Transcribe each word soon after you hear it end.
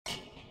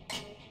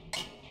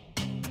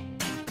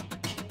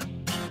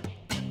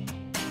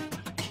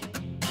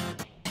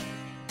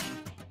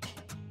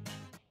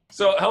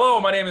So, hello,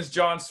 my name is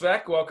John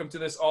Sveck. Welcome to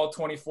this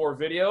ALL24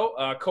 video.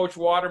 Coach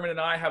Waterman and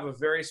I have a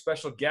very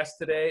special guest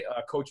today,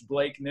 Coach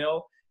Blake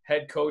Nill,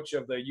 head coach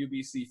of the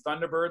UBC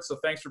Thunderbirds. So,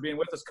 thanks for being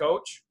with us,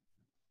 Coach.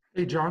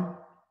 Hey, John.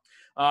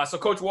 So,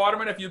 Coach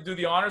Waterman, if you do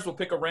the honors, we'll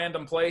pick a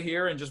random play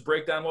here and just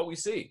break down what we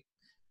see.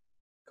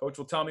 Coach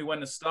will tell me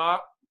when to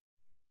stop.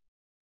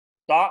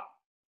 Stop.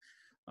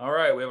 All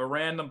right, we have a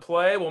random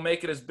play. We'll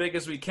make it as big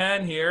as we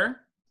can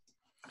here.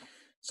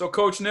 So,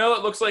 Coach Nill,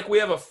 it looks like we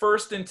have a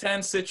 1st and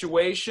 10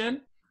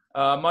 situation.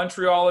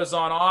 Montreal is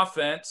on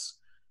offense.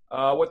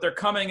 What they're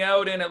coming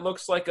out in, it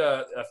looks like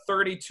a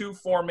 32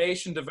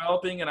 formation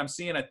developing, and I'm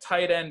seeing a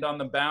tight end on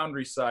the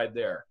boundary side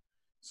there.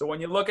 So when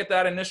you look at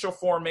that initial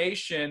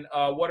formation,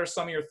 what are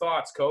some of your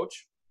thoughts,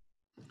 Coach?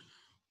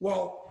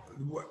 Well,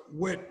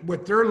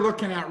 what they're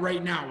looking at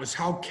right now is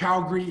how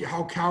Calgary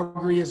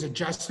has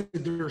adjusted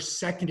their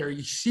secondary.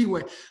 You see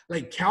what,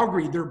 like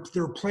Calgary,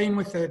 they're playing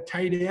with a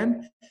tight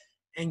end,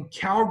 and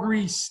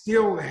Calgary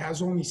still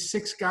has only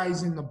 6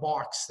 guys in the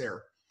box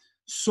there.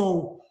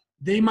 So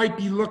they might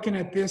be looking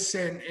at this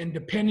and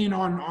depending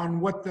on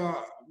what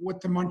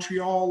the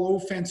Montreal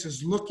offense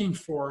is looking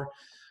for.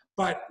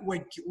 But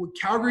what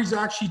Calgary's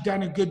actually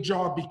done a good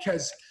job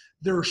because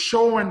they're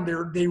showing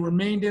they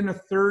remained in a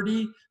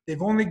 30.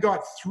 They've only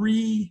got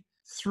three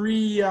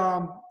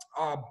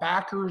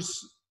backers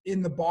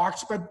in the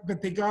box,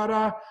 but they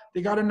got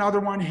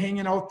another one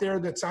hanging out there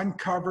that's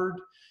uncovered.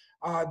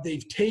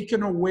 They've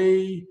taken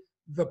away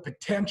the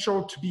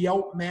potential to be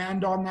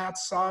outmanned on that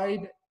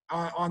side,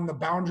 on the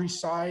boundary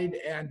side.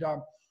 And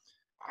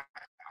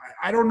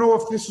I don't know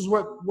if this is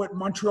what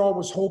Montreal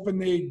was hoping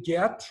they'd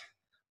get,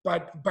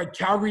 but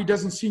Calgary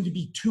doesn't seem to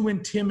be too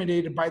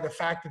intimidated by the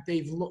fact that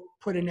they've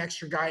put an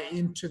extra guy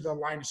into the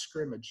line of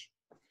scrimmage.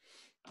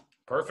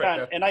 Perfect.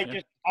 Yeah, and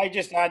I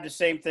just had the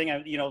same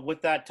thing. You know,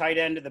 with that tight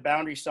end to the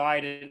boundary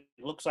side, it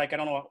looks like, I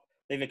don't know,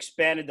 they've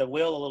expanded the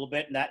will a little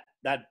bit, and that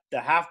the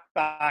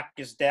halfback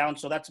is down,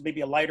 so that's maybe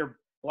a lighter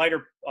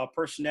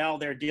personnel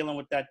there dealing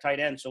with that tight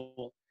end.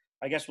 So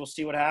I guess we'll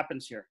see what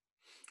happens here.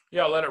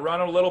 Yeah, I'll let it run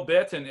a little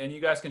bit, and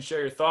you guys can share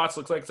your thoughts.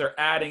 Looks like they're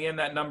adding in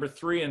that number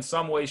 3 in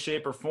some way,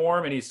 shape, or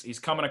form, and he's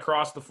coming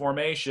across the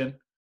formation.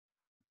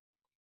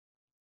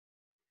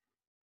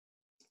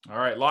 All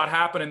right, a lot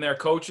happening there,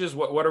 coaches.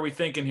 What are we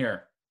thinking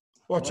here?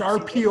 Well, it's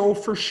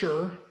RPO for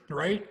sure,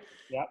 right?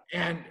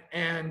 Yeah.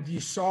 And you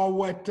saw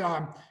what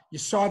you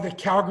saw the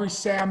Calgary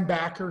Sam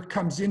backer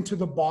comes into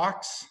the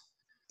box,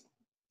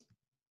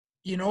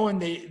 you know,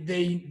 and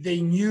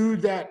they knew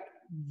that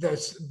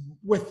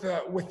with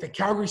the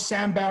Calgary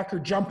Sam backer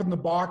jump in the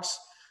box,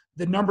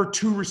 the number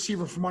 2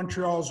 receiver from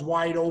Montreal is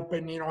wide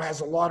open, you know,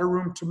 has a lot of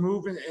room to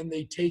move, and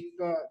they take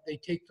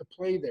the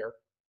play there.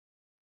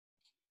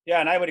 Yeah,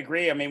 and I would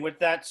agree. I mean, with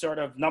that sort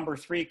of number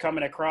 3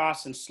 coming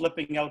across and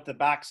slipping out the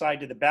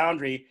backside to the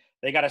boundary,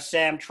 they got a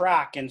Sam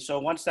track. And so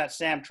once that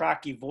Sam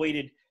track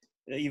avoided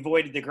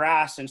the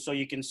grass, and so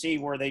you can see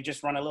where they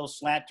just run a little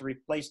slant to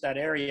replace that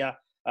area.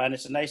 And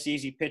it's a nice,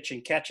 easy pitch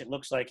and catch, it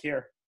looks like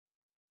here.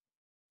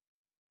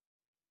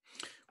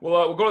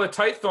 Well, we'll go to the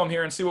tight film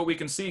here and see what we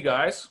can see,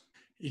 guys.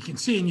 You can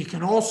see, and you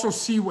can also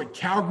see what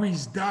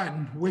Calgary's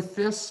done with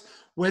this,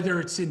 whether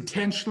it's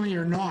intentionally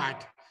or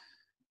not,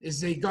 is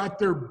they got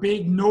their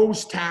big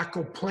nose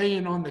tackle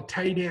playing on the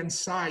tight end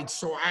side.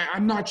 So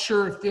I'm not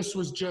sure if this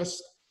was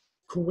just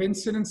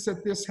coincidence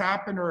that this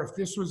happened or if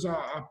this was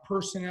a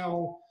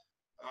personnel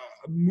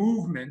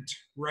movement,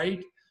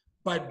 right?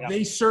 But yeah,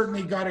 they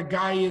certainly got a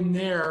guy in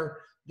there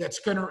that's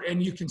gonna,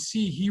 and you can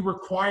see he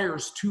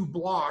requires 2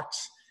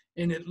 blocks,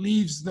 and it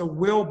leaves the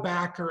will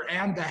backer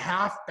and the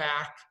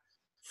halfback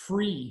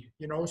free,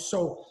 you know.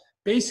 So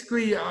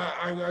basically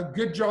a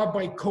good job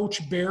by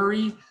Coach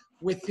Barry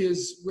with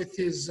his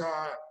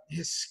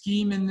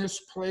scheme in this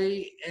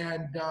play.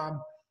 And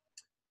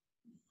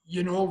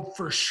you know,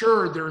 for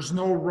sure there's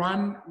no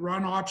run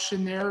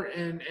option there,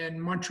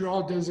 and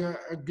Montreal does a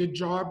good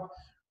job,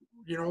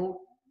 you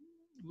know,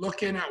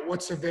 looking at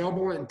what's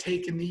available and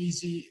taking the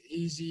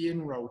easy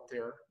in route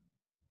there.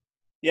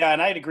 Yeah,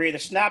 and I'd agree. The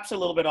snap's a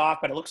little bit off,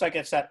 but it looks like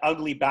it's that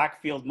ugly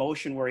backfield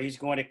motion where he's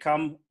going to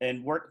come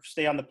and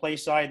stay on the play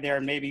side there,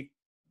 and maybe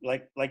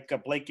like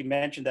Blake, you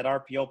mentioned that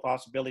RPO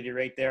possibility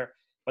right there.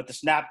 But the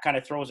snap kind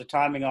of throws the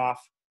timing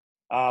off.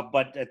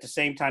 But at the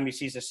same time, he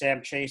sees the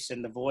Sam chase,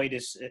 and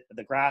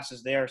the grass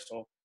is there,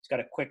 so he's got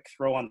a quick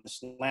throw on the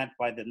slant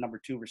by the number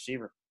 2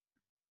 receiver.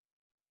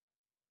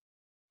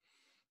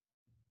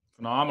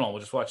 Phenomenal. We'll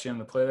just watch you in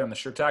the play there on the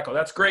sure tackle.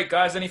 That's great,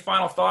 guys. Any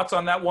final thoughts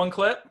on that one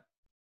clip?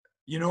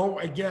 You know,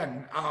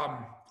 again,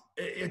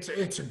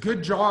 it's a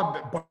good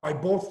job by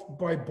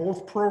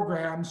both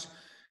programs.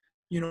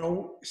 You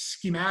know,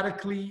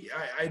 schematically,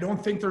 I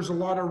don't think there's a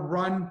lot of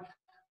run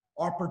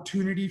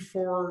opportunity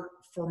for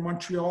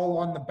Montreal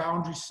on the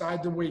boundary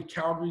side the way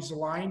Calgary's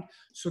aligned.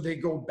 So they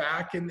go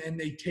back and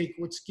they take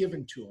what's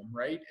given to them,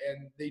 right?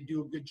 And they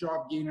do a good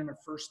job gaining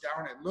a 1st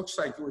down. It looks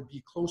like it would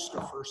be close to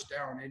 1st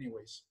down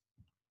anyways.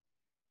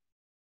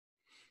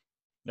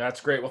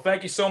 That's great. Well,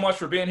 thank you so much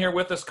for being here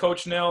with us,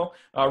 Coach Nill.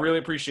 Really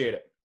appreciate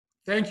it.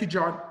 Thank you,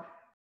 John.